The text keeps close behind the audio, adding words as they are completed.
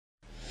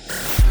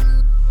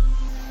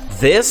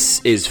This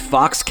is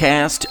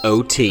FOXcast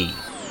OT,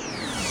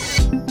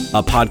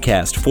 a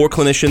podcast for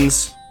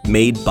clinicians,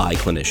 made by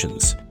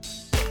clinicians.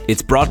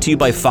 It's brought to you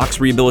by Fox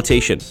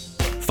Rehabilitation.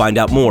 Find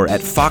out more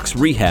at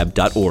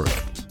foxrehab.org.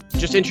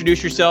 Just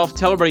introduce yourself.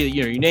 Tell everybody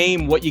your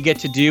name, what you get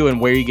to do, and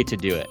where you get to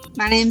do it.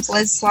 My name's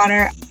Liz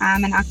Slaughter.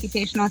 I'm an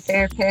occupational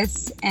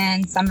therapist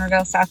in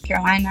Summerville, South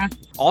Carolina.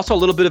 Also a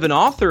little bit of an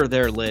author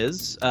there,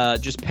 Liz.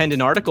 Just penned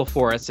an article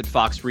for us at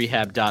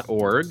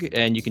foxrehab.org,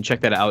 and you can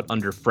check that out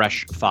under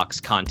Fresh Fox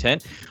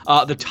content.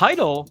 The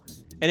title,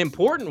 an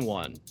important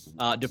one,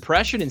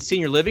 Depression in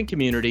Senior Living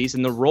Communities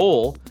and the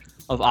Role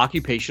of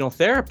Occupational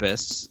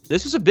Therapists.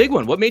 This is a big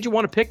one. What made you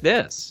want to pick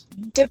this?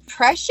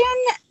 Depression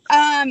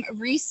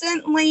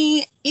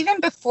recently, even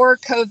before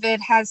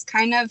COVID, has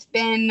kind of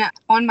been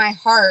on my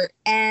heart.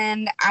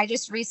 And I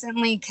just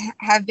recently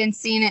have been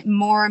seeing it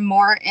more and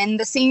more in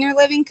the senior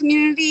living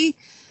community.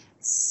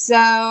 So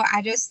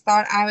I just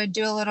thought I would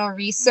do a little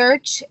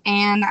research,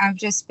 and I've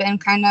just been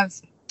kind of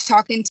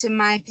talking to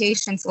my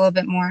patients a little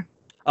bit more.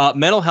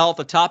 Mental health,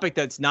 a topic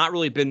that's not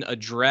really been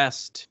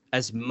addressed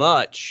as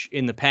much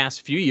in the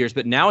past few years,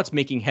 but now it's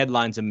making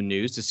headlines in the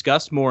news,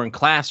 discussed more in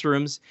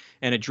classrooms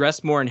and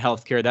addressed more in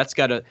healthcare. That's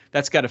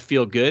gotta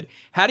feel good.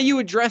 How do you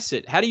address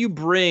it? How do you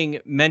bring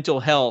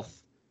mental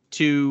health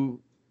to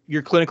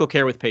your clinical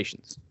care with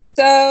patients?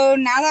 So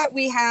now that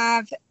we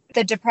have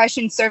the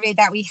depression survey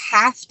that we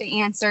have to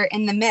answer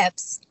in the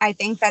MIPS, I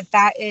think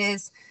that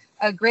is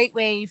a great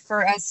way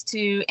for us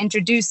to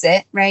introduce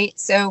it, right?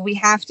 So we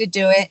have to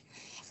do it.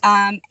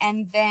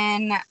 And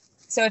then,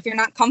 so if you're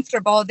not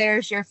comfortable,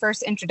 there's your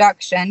first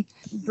introduction,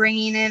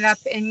 bringing it up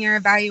in your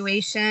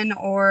evaluation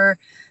or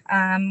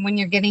when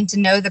you're getting to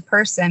know the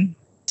person.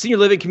 Senior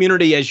living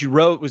community, as you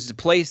wrote, was a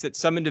place that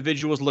some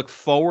individuals look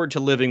forward to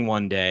living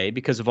one day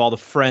because of all the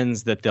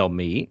friends that they'll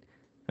meet,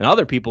 and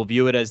other people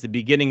view it as the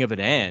beginning of an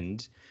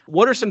end.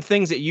 What are some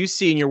things that you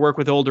see in your work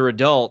with older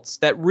adults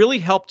that really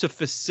help to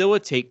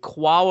facilitate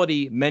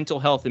quality mental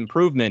health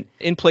improvement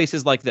in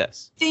places like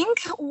this? I think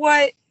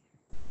what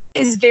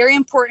is very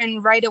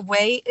important right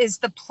away is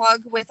the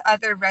plug with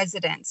other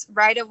residents.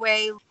 Right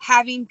away,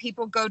 having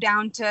people go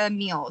down to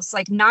meals,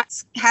 like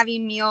not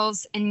having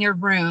meals in your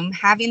room,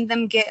 having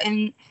them get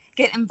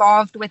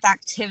involved with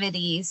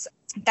activities.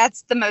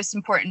 That's the most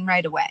important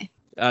right away.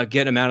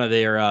 Get them out of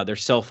their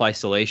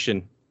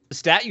self-isolation. The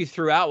stat you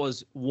threw out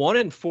was 1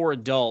 in 4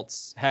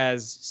 adults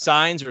has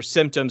signs or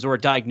symptoms or a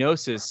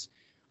diagnosis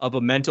of a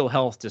mental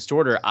health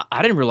disorder.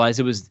 I didn't realize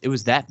it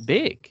was that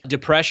big.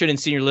 Depression in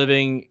senior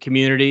living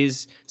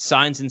communities,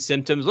 signs and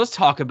symptoms. Let's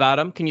talk about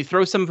them. Can you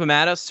throw some of them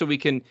at us so we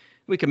can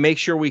make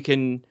sure we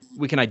can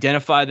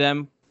identify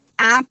them?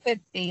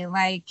 Apathy,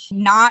 like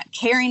not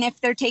caring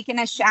if they're taking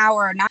a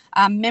shower, not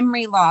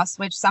memory loss,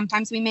 which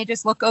sometimes we may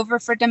just look over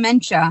for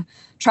dementia,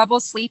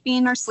 trouble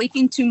sleeping or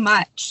sleeping too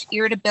much,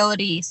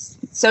 irritability,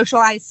 social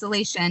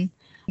isolation,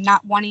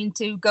 not wanting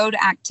to go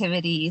to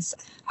activities,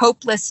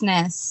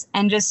 hopelessness,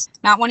 and just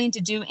not wanting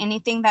to do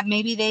anything that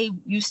maybe they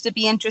used to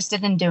be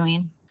interested in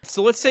doing.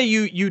 So let's say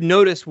you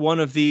notice one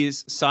of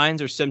these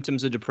signs or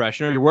symptoms of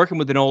depression, or you're working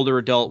with an older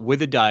adult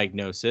with a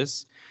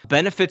diagnosis.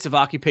 Benefits of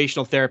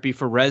occupational therapy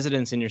for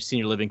residents in your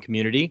senior living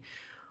community.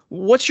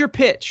 What's your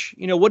pitch?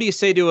 What do you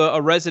say to a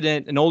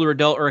resident, an older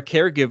adult, or a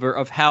caregiver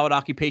of how an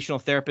occupational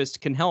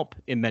therapist can help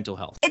in mental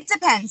health? It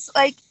depends.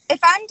 Like if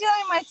I'm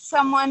dealing with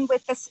someone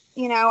with this,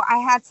 I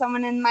had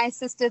someone in my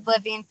assisted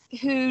living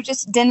who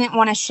just didn't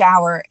want to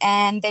shower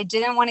and they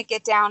didn't want to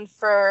get down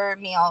for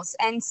meals.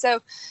 And so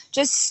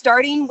just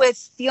starting with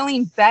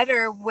feeling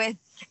better with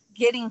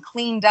getting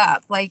cleaned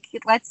up, like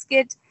let's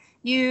get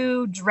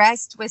you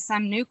dressed with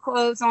some new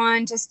clothes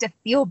on just to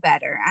feel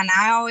better. And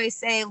I always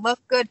say, look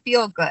good,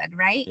 feel good,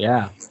 right?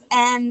 Yeah.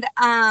 And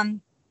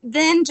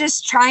then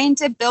just trying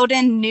to build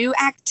in new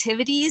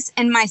activities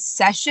in my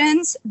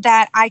sessions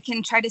that I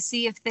can try to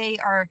see if they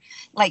are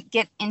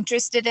get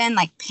interested in,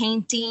 like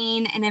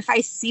painting. And if I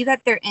see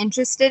that they're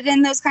interested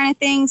in those kind of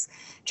things,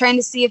 trying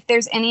to see if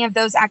there's any of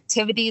those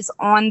activities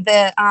on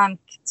the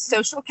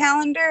social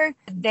calendar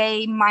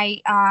they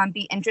might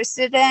be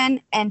interested in,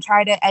 and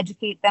try to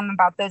educate them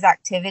about those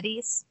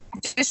activities.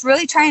 Just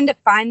really trying to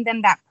find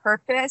them that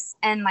purpose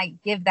and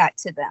give that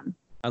to them.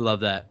 I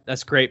love that.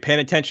 That's great. Paying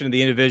attention to the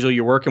individual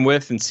you're working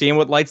with and seeing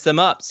what lights them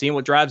up, seeing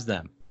what drives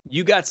them.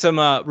 You got some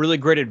really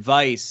great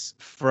advice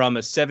from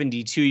a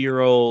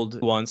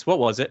 72-year-old once. What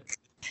was it?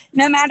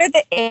 No matter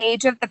the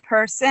age of the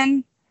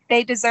person,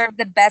 they deserve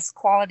the best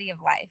quality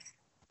of life.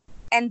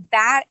 And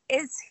that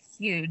is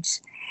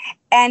huge.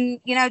 And,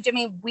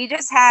 Jimmy, we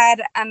just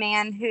had a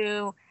man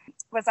who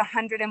was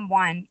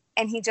 101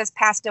 and he just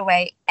passed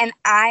away. And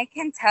I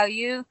can tell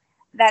you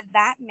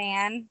that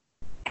man,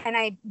 and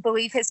I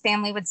believe his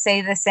family would say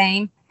the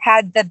same,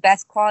 had the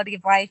best quality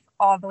of life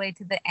all the way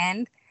to the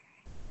end.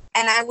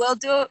 And I will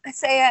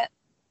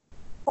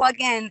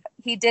plug in,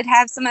 he did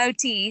have some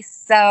OT.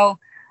 So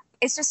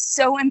it's just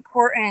so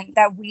important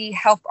that we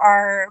help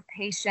our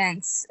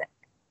patients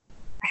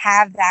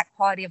have that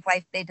quality of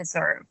life they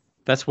deserve.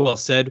 That's well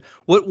said.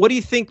 What do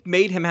you think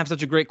made him have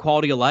such a great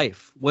quality of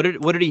life? What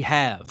did he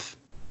have?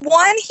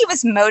 one, he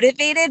was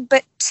motivated,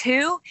 but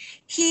two,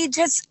 he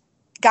just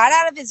got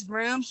out of his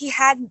room. He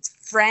had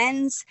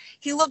friends.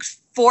 He looked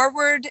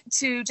forward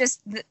to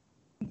just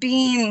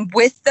being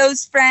with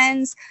those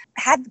friends,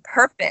 had the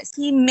purpose.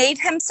 He made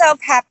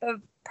himself have a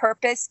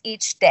purpose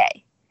each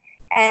day.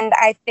 And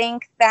I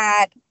think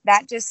that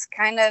just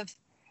kind of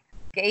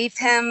gave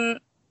him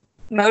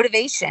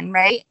motivation,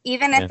 right?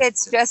 Even if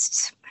it's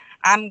just,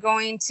 I'm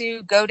going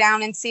to go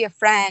down and see a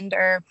friend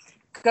or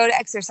go to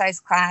exercise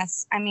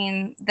class. I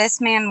mean,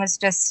 this man was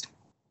just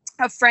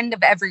a friend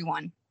of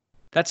everyone.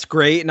 That's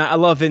great. And I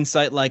love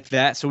insight like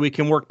that, so we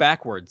can work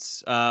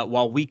backwards.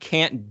 While we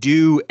can't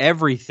do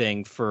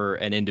everything for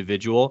an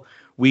individual,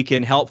 we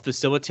can help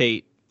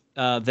facilitate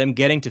them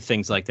getting to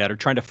things like that or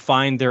trying to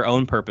find their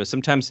own purpose.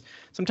 Sometimes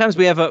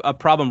we have a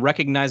problem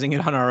recognizing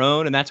it on our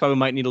own, and that's why we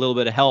might need a little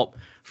bit of help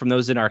from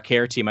those in our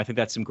care team. I think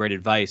that's some great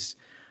advice.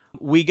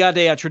 We got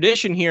a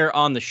tradition here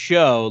on the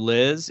show,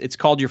 Liz. It's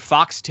called your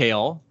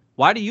Foxtail.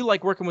 Why do you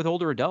like working with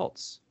older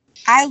adults?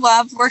 I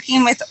love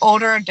working with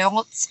older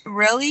adults,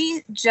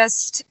 really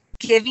just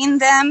giving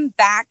them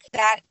back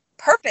that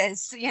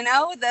purpose,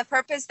 the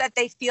purpose that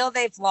they feel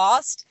they've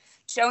lost,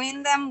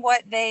 showing them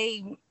what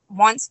they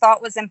once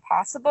thought was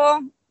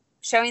impossible,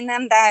 showing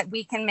them that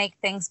we can make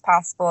things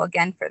possible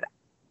again for them.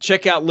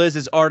 Check out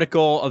Liz's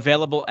article,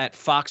 available at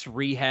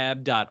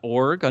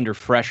foxrehab.org under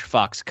Fresh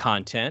Fox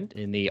Content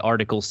in the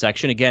article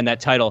section. Again, that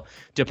title,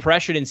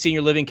 Depression in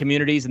Senior Living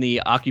Communities and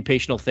the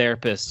Occupational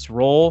Therapist's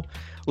Role.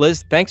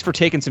 Liz, thanks for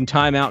taking some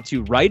time out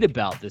to write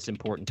about this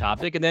important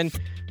topic and then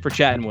for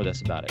chatting with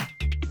us about it.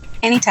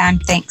 Anytime.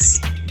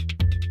 Thanks.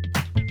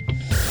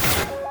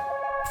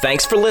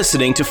 Thanks for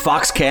listening to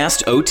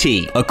FOXcast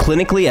OT, a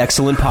clinically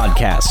excellent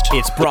podcast.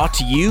 It's brought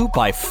to you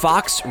by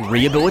Fox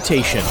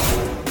Rehabilitation.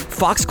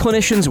 Fox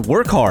clinicians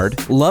work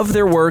hard, love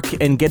their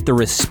work, and get the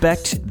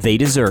respect they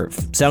deserve.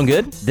 Sound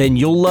good? Then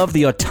you'll love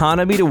the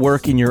autonomy to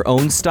work in your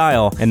own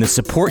style and the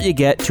support you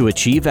get to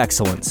achieve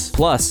excellence.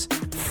 Plus,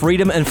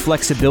 freedom and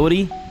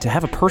flexibility to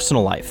have a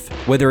personal life.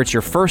 Whether it's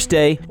your first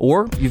day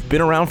or you've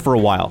been around for a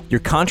while,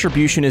 your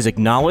contribution is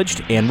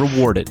acknowledged and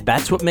rewarded.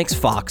 That's what makes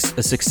Fox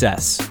a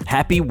success.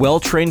 Happy,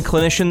 well-trained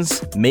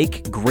clinicians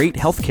make great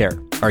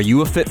healthcare. Are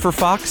you a fit for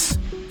Fox?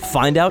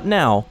 Find out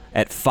now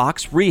at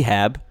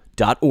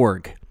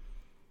foxrehab.org.